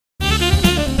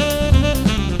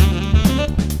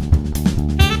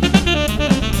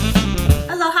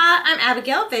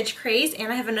Abigail, Veg Craze,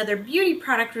 and I have another beauty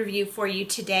product review for you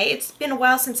today. It's been a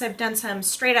while since I've done some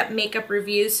straight up makeup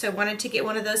reviews, so I wanted to get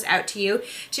one of those out to you.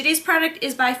 Today's product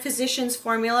is by Physicians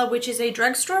Formula, which is a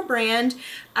drugstore brand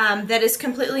that is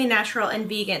completely natural and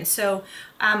vegan. So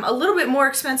a little bit more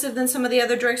expensive than some of the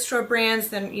other drugstore brands,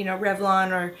 than, you know,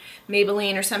 Revlon or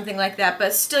Maybelline or something like that,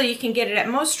 but still you can get it at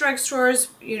most drugstores,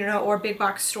 you know, or big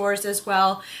box stores as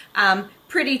well.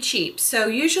 Pretty cheap, so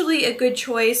usually a good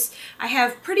choice. I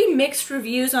have pretty mixed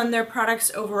reviews on their products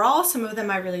overall. Some of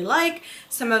them I really like,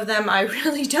 some of them I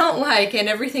really don't like, and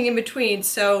everything in between.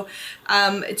 So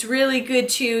it's really good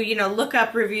to, you know, look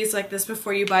up reviews like this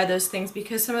before you buy those things,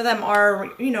 because some of them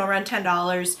are, you know, around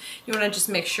 $10. You want to just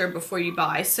make sure before you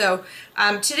buy. So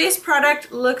today's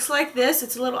product looks like this.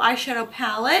 It's a little eyeshadow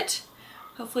palette.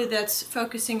 Hopefully that's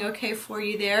focusing okay for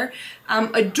you there.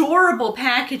 Adorable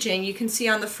packaging. You can see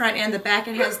on the front and the back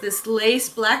it has this lace,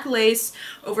 black lace,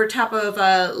 over top of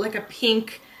like a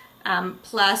pink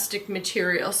plastic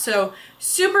material. So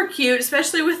super cute,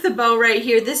 especially with the bow right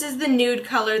here. This is the nude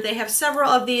color. They have several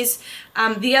of these.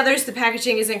 The others, the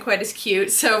packaging isn't quite as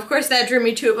cute, so of course that drew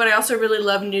me to it, but I also really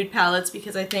love nude palettes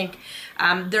because I think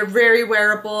they're very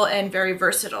wearable and very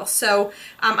versatile. So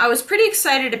I was pretty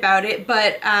excited about it,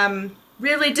 but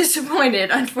really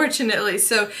disappointed, unfortunately.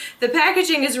 So the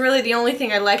packaging is really the only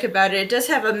thing I like about it. It does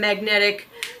have a magnetic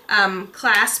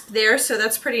clasp there, so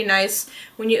that's pretty nice.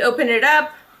 When you open it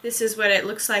up, this is what it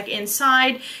looks like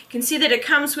inside. You can see that it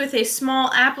comes with a small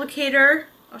applicator.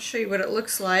 I'll show you what it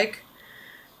looks like.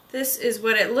 This is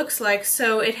what it looks like.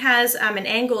 So it has an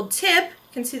angled tip.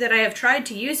 You can see that I have tried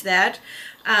to use that.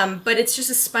 But it's just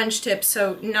a sponge tip,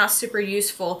 so not super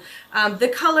useful. The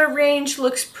color range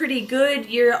looks pretty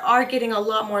good. You are getting a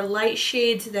lot more light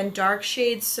shades than dark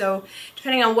shades, so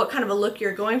depending on what kind of a look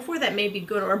you're going for, that may be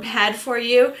good or bad for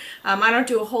you. I don't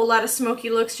do a whole lot of smoky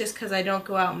looks just because I don't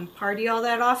go out and party all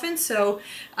that often, so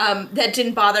that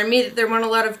didn't bother me that there weren't a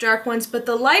lot of dark ones. But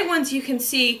the light ones, you can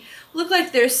see, look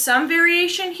like there's some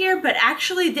variation here, but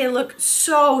actually they look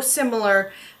so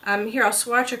similar. Here, I'll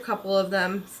swatch a couple of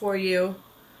them for you.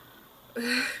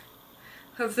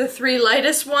 Of the three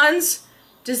lightest ones,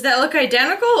 does that look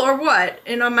identical or what?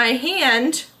 And on my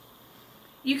hand,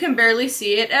 you can barely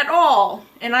see it at all.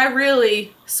 And I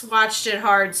really swatched it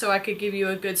hard so I could give you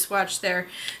a good swatch there.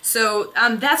 So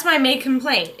that's my main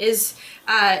complaint, is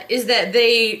that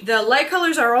the light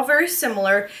colors are all very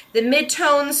similar. The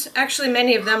mid-tones, actually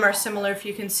many of them are similar, if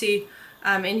you can see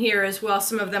in here as well.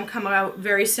 Some of them come out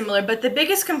very similar, but the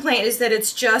biggest complaint is that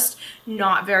it's just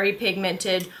not very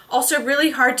pigmented. Also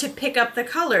really hard to pick up the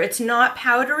color. It's not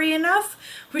powdery enough,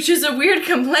 which is a weird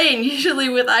complaint. Usually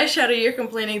with eyeshadow you're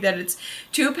complaining that it's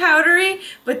too powdery,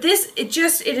 but this, it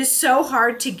is so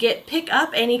hard to pick up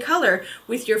any color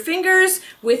with your fingers,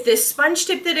 with this sponge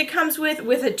tip that it comes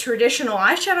with a traditional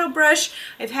eyeshadow brush.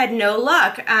 I've had no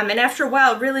luck, and after a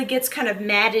while it really gets kind of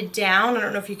matted down. I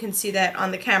don't know if you can see that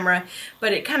on the camera,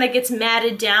 but it kind of gets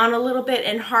matted down a little bit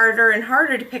and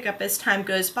harder to pick up as time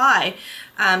goes by.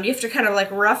 You have to kind of like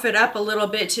rough it up a little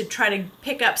bit to try to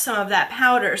pick up some of that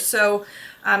powder. So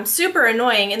super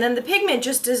annoying. And then the pigment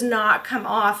just does not come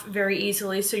off very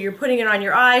easily, so you're putting it on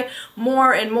your eye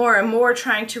more and more and more,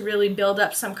 trying to really build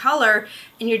up some color,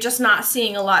 and you're just not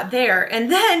seeing a lot there.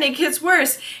 And then it gets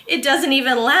worse. It doesn't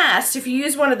even last. If you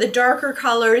use one of the darker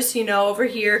colors, you know, over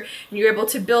here, and you're able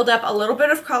to build up a little bit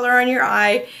of color on your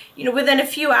eye, you know, within a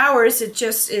few hours it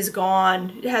just is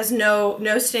gone. It has no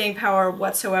staying power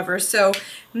whatsoever. So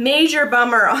major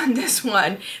bummer on this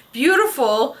one.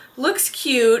 Beautiful, looks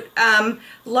cute,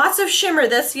 lots of shimmer.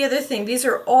 That's the other thing. These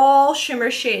are all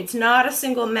shimmer shades, not a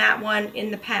single matte one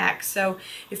in the pack. So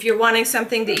if you're wanting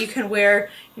something that you can wear,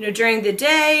 you know, during the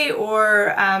day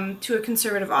or to a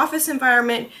conservative office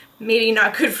environment, maybe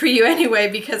not good for you anyway,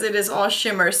 because it is all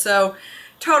shimmer. So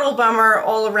total bummer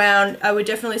all around. I would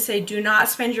definitely say do not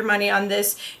spend your money on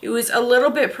this. It was a little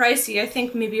bit pricey, I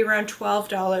think maybe around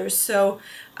 $12. So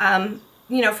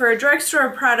you know, for a drugstore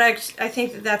product, I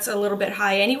think that that's a little bit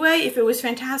high anyway. If it was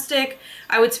fantastic,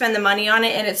 I would spend the money on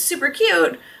it, and it's super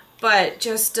cute, but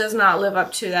just does not live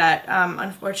up to that,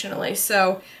 unfortunately.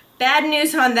 So bad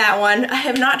news on that one. I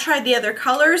have not tried the other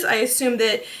colors. I assume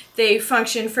that they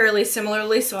function fairly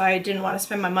similarly, so I didn't want to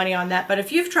spend my money on that. But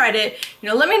if you've tried it, you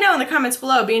know, let me know in the comments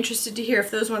below. I'd be interested to hear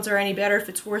if those ones are any better, if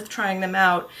it's worth trying them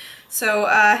out. So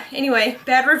anyway,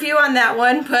 bad review on that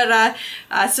one, but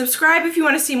subscribe if you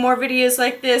want to see more videos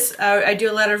like this. I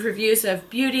do a lot of reviews of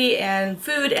beauty and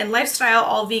food and lifestyle,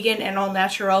 all vegan and all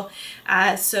natural.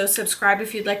 So subscribe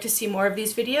if you'd like to see more of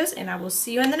these videos, and I will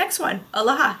see you in the next one.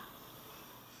 Aloha!